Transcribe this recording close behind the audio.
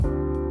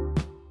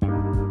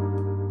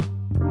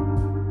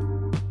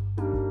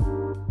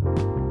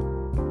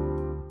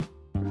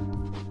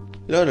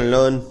Learn and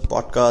Learn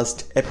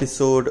podcast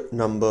episode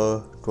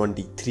number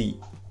 23.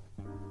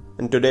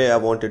 And today I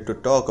wanted to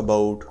talk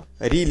about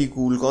a really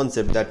cool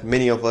concept that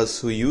many of us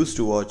who used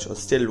to watch or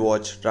still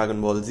watch Dragon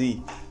Ball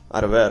Z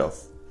are aware of.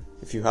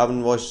 If you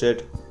haven't watched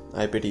it,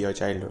 I pity your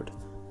childhood.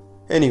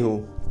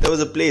 Anywho, there was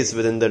a place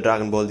within the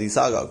Dragon Ball Z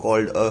saga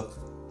called a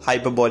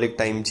hyperbolic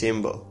time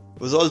chamber.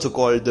 It was also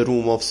called the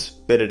Room of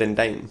Spirit and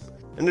Time.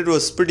 And it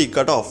was pretty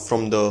cut off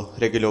from the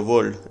regular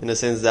world in a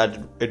sense that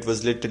it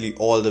was literally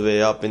all the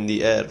way up in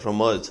the air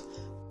from Earth.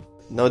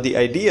 Now the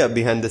idea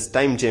behind this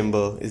time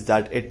chamber is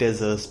that it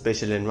is a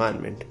special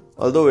environment.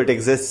 Although it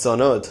exists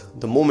on Earth,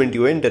 the moment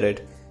you enter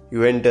it,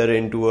 you enter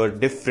into a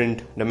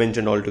different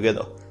dimension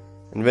altogether.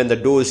 And when the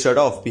doors shut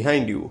off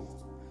behind you,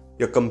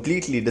 you're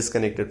completely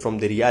disconnected from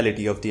the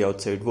reality of the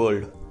outside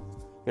world.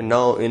 You're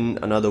now in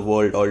another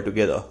world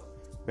altogether,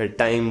 where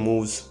time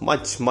moves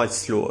much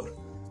slower.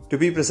 To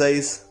be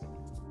precise,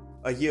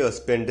 a year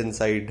spent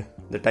inside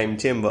the time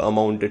chamber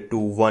amounted to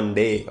 1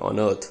 day on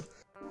Earth.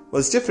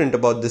 What's different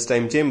about this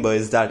time chamber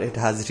is that it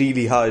has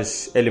really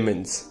harsh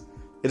elements.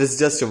 It is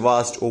just a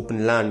vast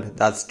open land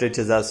that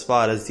stretches as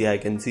far as the eye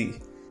can see.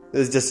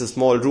 There is just a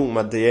small room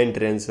at the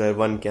entrance where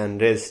one can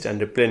rest and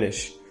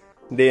replenish.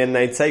 Day and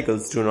night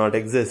cycles do not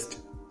exist,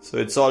 so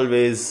it's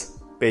always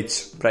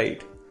pitch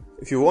bright.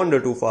 If you wander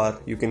too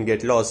far, you can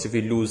get lost if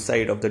you lose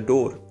sight of the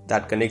door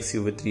that connects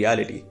you with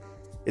reality.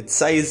 Its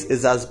size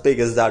is as big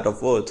as that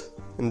of Earth,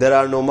 and there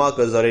are no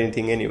markers or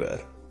anything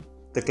anywhere.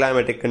 The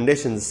climatic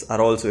conditions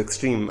are also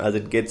extreme as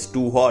it gets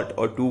too hot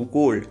or too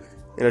cold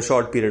in a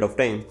short period of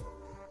time.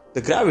 The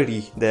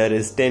gravity there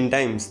is 10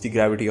 times the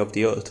gravity of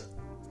the Earth.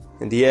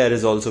 And the air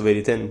is also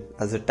very thin,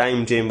 as the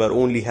time chamber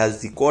only has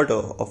the quarter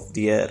of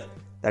the air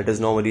that is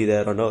normally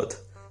there on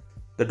Earth.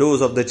 The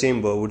doors of the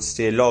chamber would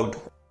stay locked,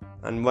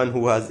 and one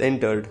who has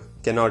entered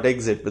cannot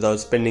exit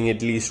without spending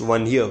at least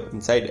 1 year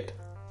inside it.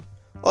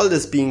 All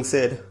this being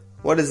said,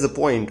 what is the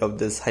point of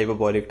this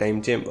hyperbolic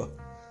time chamber?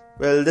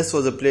 Well, this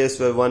was a place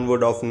where one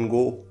would often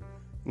go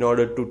in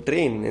order to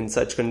train in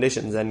such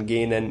conditions and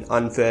gain an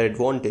unfair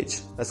advantage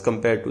as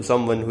compared to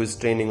someone who is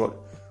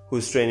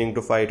training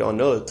to fight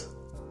on Earth.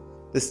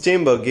 This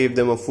chamber gave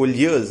them a full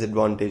year's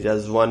advantage,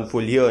 as 1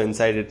 full year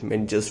inside it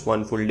meant just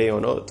 1 full day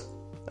on Earth.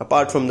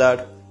 Apart from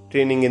that,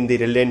 training in the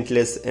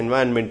relentless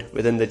environment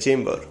within the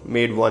chamber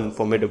made one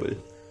formidable.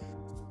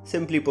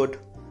 Simply put,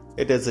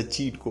 it is a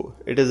cheat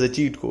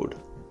code.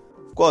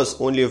 Of course,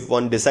 only if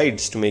one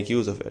decides to make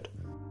use of it.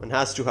 One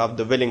has to have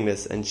the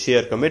willingness and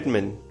sheer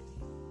commitment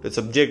to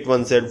subject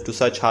oneself to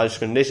such harsh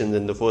conditions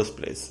in the first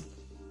place.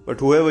 But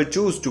whoever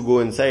chose to go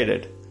inside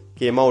it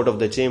came out of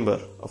the chamber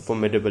a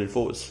formidable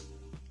force.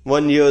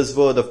 1 year's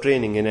worth of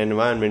training in an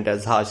environment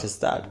as harsh as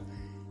that,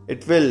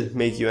 it will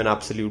make you an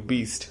absolute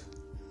beast.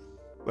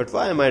 But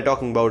why am I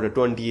talking about a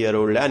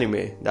 20-year-old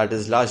anime that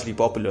is largely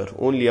popular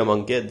only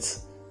among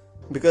kids?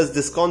 Because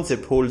this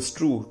concept holds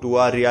true to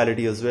our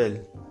reality as well.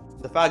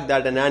 The fact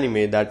that an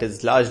anime that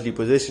is largely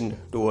positioned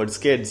towards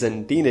kids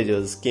and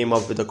teenagers came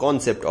up with the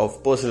concept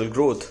of personal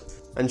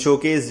growth and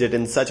showcased it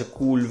in such a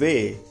cool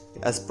way,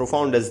 as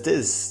profound as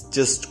this,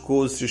 just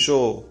goes to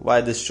show why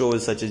this show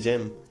is such a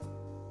gem.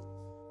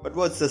 But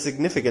what's the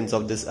significance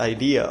of this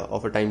idea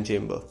of a time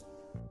chamber?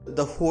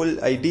 The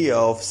whole idea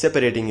of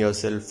separating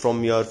yourself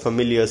from your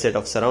familiar set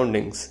of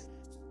surroundings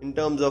in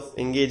terms of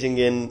engaging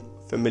in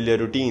familiar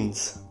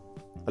routines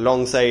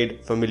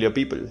alongside familiar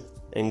people,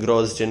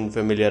 engrossed in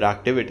familiar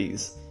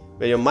activities,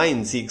 where your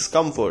mind seeks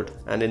comfort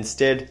and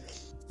instead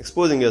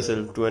exposing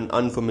yourself to an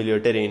unfamiliar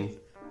terrain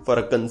for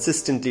a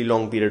consistently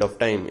long period of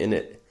time in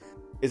it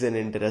is an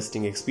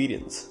interesting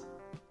experience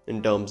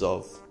in terms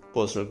of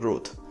personal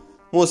growth.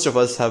 Most of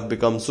us have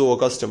become so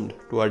accustomed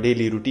to our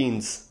daily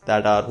routines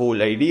that our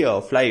whole idea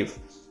of life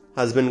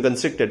has been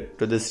constricted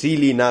to this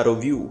really narrow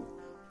view.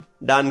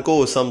 Dan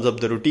Koh sums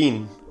up the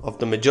routine of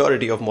the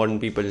majority of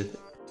modern people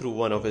through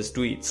one of his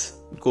tweets.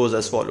 It goes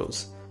as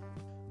follows: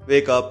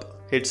 wake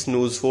up, hit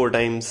snooze 4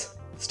 times,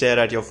 stare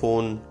at your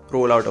phone,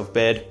 roll out of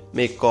bed,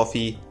 make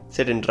coffee,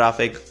 sit in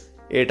traffic,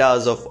 8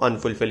 hours of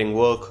unfulfilling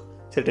work,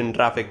 sit in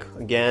traffic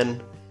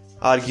again,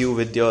 argue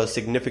with your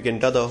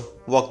significant other,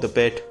 walk the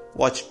pet,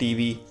 watch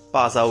TV,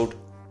 pass out,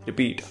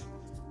 repeat.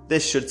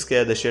 This should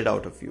scare the shit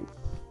out of you.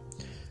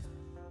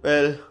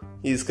 Well,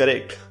 he's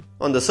correct.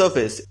 On the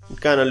surface,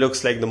 it kinda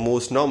looks like the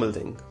most normal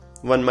thing.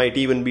 One might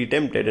even be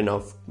tempted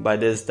enough by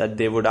this that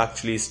they would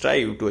actually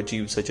strive to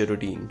achieve such a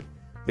routine,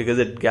 because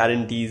it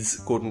guarantees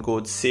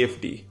quote-unquote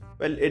safety.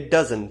 Well, it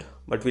doesn't,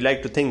 but we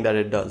like to think that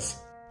it does.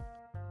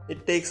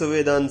 It takes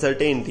away the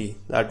uncertainty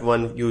that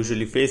one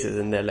usually faces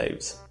in their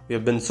lives. We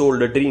have been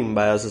sold a dream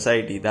by our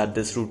society that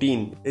this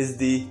routine is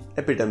the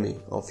epitome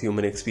of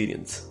human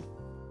experience,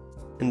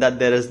 and that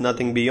there is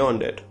nothing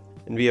beyond it,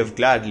 and we have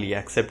gladly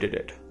accepted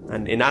it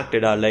and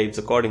enacted our lives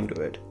according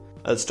to it.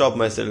 I'll stop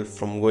myself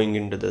from going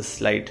into this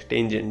slight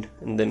tangent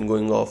and then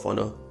going off on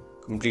a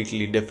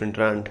completely different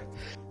rant.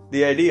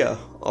 The idea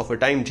of a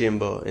time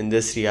chamber in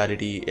this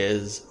reality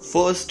is,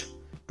 first,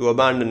 to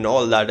abandon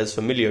all that is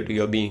familiar to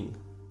your being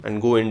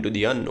and go into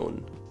the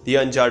unknown, the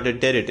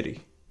uncharted territory.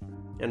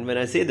 And when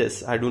I say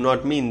this, I do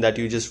not mean that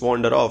you just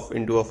wander off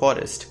into a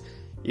forest,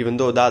 even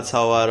though that's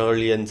how our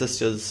early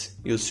ancestors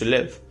used to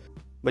live.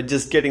 But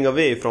just getting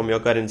away from your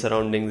current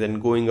surroundings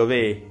and going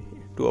away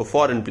to a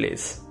foreign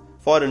place.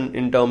 Foreign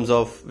in terms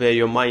of where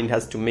your mind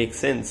has to make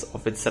sense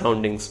of its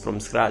surroundings from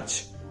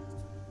scratch.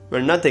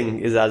 Where nothing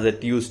is as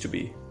it used to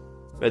be.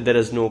 Where there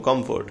is no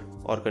comfort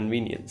or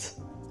convenience.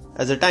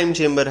 As a time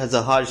chamber has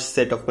a harsh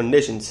set of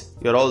conditions,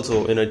 you are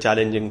also in a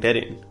challenging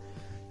terrain.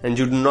 And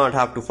you do not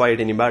have to fight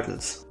any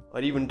battles,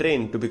 or even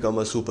train to become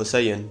a Super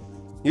Saiyan.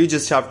 You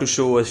just have to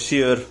show a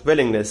sheer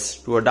willingness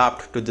to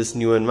adapt to this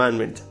new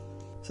environment,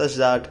 such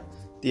that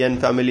the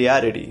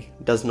unfamiliarity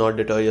does not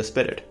deter your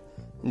spirit.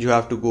 You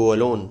have to go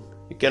alone.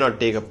 You cannot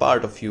take a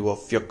part of you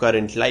of your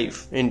current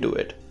life into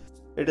it.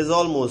 It is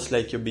almost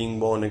like you're being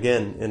born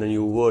again in a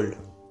new world,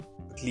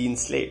 a clean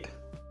slate,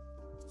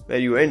 where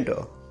you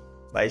enter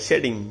by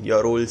shedding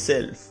your old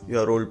self,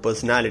 your old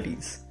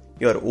personalities,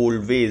 your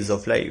old ways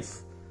of life.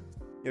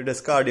 You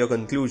discard your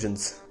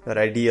conclusions, your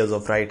ideas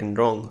of right and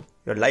wrong,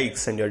 your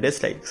likes and your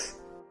dislikes,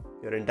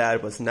 your entire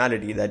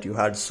personality that you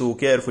had so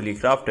carefully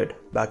crafted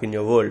back in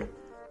your world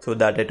so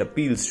that it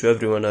appeals to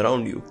everyone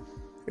around you.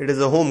 It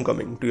is a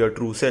homecoming to your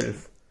true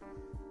self.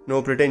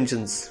 No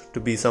pretensions to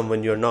be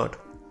someone you're not.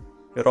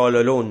 You're all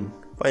alone,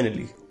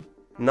 finally.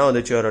 Now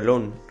that you're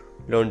alone,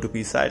 learn to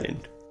be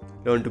silent.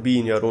 Learn to be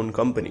in your own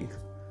company.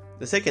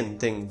 The second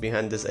thing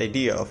behind this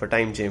idea of a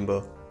time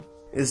chamber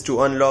is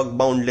to unlock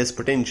boundless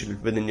potential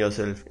within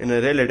yourself in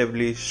a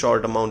relatively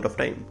short amount of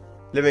time.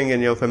 Living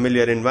in your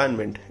familiar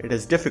environment, it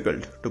is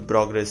difficult to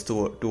progress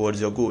towards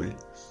your goal,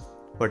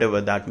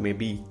 whatever that may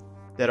be.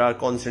 There are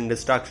constant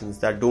distractions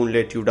that don't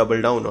let you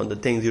double down on the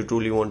things you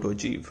truly want to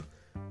achieve.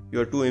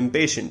 You are too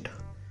impatient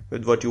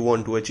with what you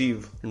want to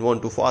achieve and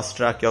want to fast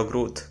track your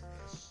growth.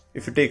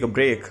 If you take a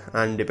break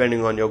and,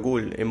 depending on your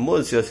goal,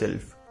 immerse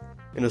yourself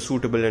in a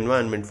suitable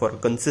environment for a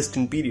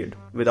consistent period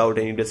without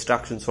any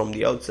distractions from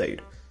the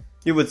outside,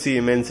 you would see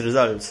immense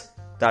results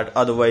that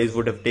otherwise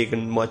would have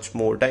taken much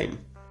more time.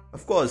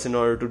 Of course, in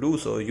order to do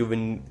so, you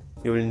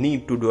will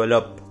need to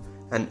develop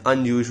an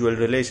unusual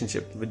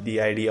relationship with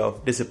the idea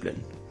of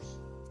discipline.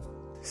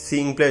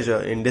 Seeing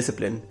pleasure in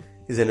discipline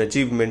is an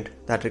achievement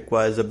that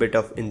requires a bit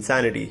of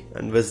insanity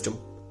and wisdom.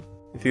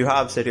 If you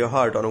have set your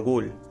heart on a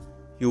goal,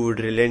 you would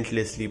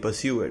relentlessly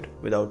pursue it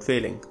without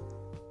failing,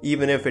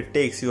 even if it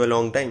takes you a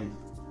long time.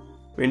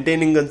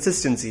 Maintaining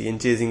consistency in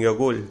chasing your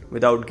goal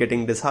without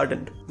getting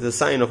disheartened is a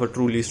sign of a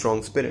truly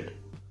strong spirit.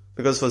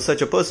 Because for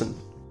such a person,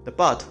 the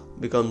path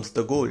becomes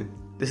the goal.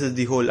 This is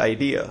the whole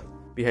idea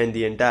behind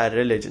the entire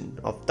religion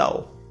of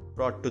Tao,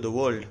 brought to the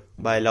world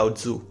by Lao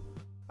Tzu.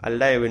 I'll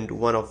dive into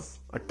one of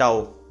a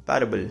Tao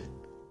parable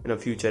in a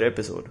future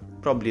episode,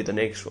 probably the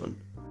next one.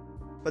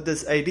 But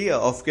this idea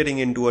of getting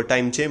into a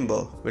time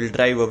chamber will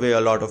drive away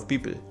a lot of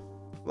people.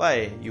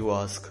 Why, you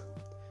ask?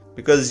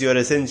 Because you're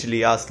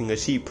essentially asking a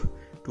sheep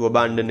to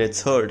abandon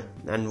its herd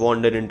and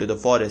wander into the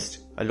forest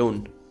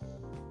alone.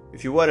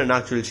 If you were an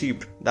actual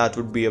sheep, that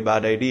would be a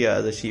bad idea,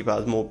 as a sheep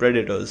has more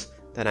predators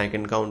than I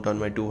can count on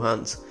my two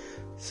hands.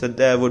 So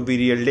there would be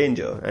real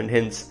danger, and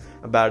hence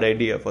a bad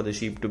idea for the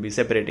sheep to be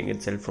separating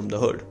itself from the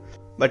herd.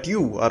 But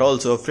you are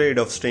also afraid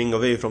of straying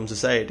away from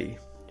society.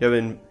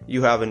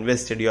 You have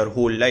invested your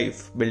whole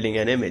life building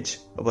an image,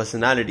 a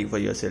personality for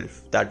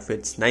yourself that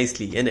fits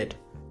nicely in it.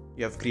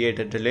 You have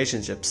created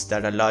relationships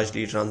that are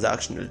largely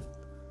transactional.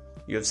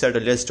 You have set a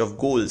list of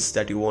goals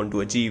that you want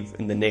to achieve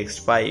in the next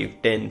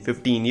 5, 10,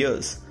 15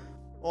 years,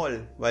 all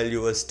while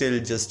you were still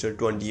just a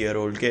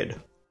 20-year-old kid.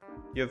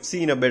 You have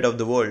seen a bit of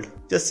the world,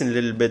 just in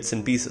little bits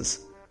and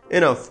pieces,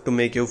 enough to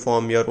make you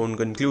form your own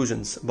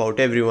conclusions about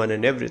everyone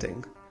and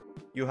everything.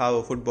 You have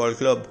a football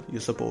club you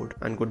support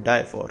and could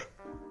die for,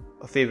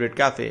 a favorite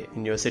cafe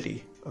in your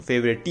city, a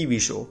favorite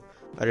TV show,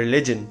 a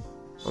religion,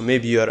 or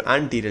maybe your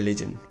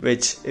anti-religion,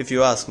 which, if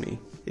you ask me,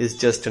 is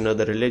just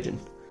another religion.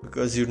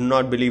 Because you do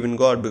not believe in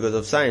God because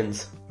of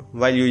science,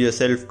 while you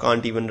yourself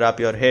can't even wrap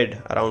your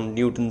head around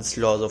Newton's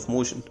laws of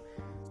motion.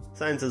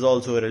 Science is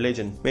also a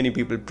religion. Many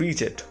people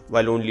preach it,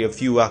 while only a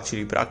few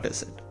actually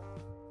practice it.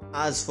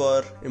 As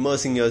for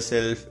immersing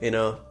yourself in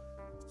a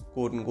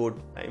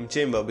quote-unquote time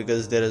chamber,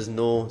 because there is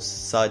no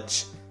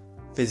such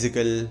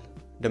physical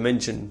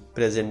dimension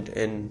present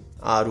in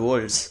our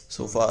worlds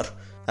so far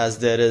as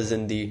there is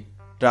in the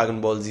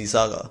Dragon Ball Z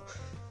saga.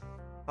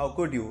 How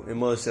could you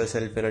immerse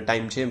yourself in a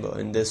time chamber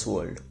in this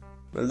world?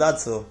 Well,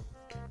 that's a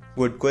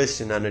good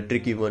question and a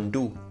tricky one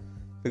too,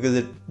 because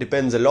it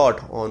depends a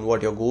lot on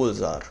what your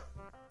goals are.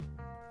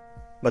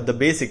 But the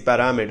basic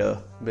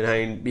parameter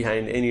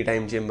behind any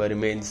time chamber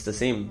remains the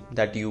same,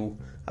 that you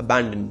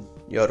abandon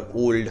your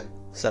old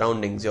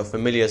surroundings, your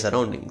familiar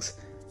surroundings,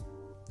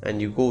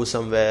 and you go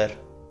somewhere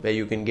where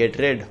you can get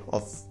rid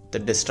of the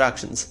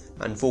distractions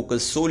and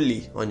focus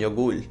solely on your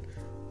goal,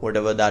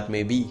 whatever that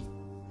may be.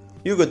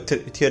 You could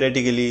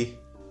theoretically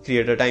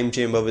create a time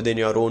chamber within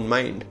your own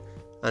mind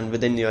and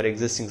within your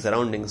existing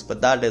surroundings,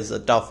 but that is a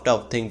tough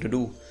thing to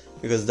do,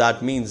 because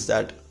that means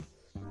that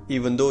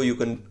even though you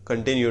can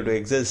continue to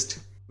exist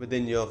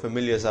within your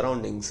familiar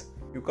surroundings,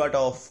 You cut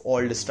off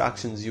all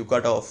distractions, you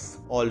cut off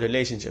all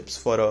relationships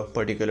for a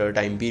particular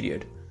time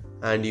period,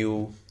 and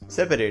you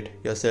separate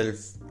yourself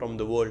from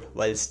the world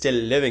while still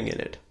living in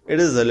it. It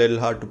is a little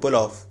hard to pull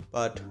off,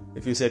 but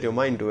if you set your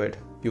mind to it,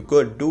 you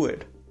could do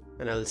it.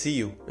 And I'll see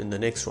you in the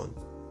next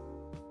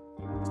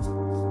one.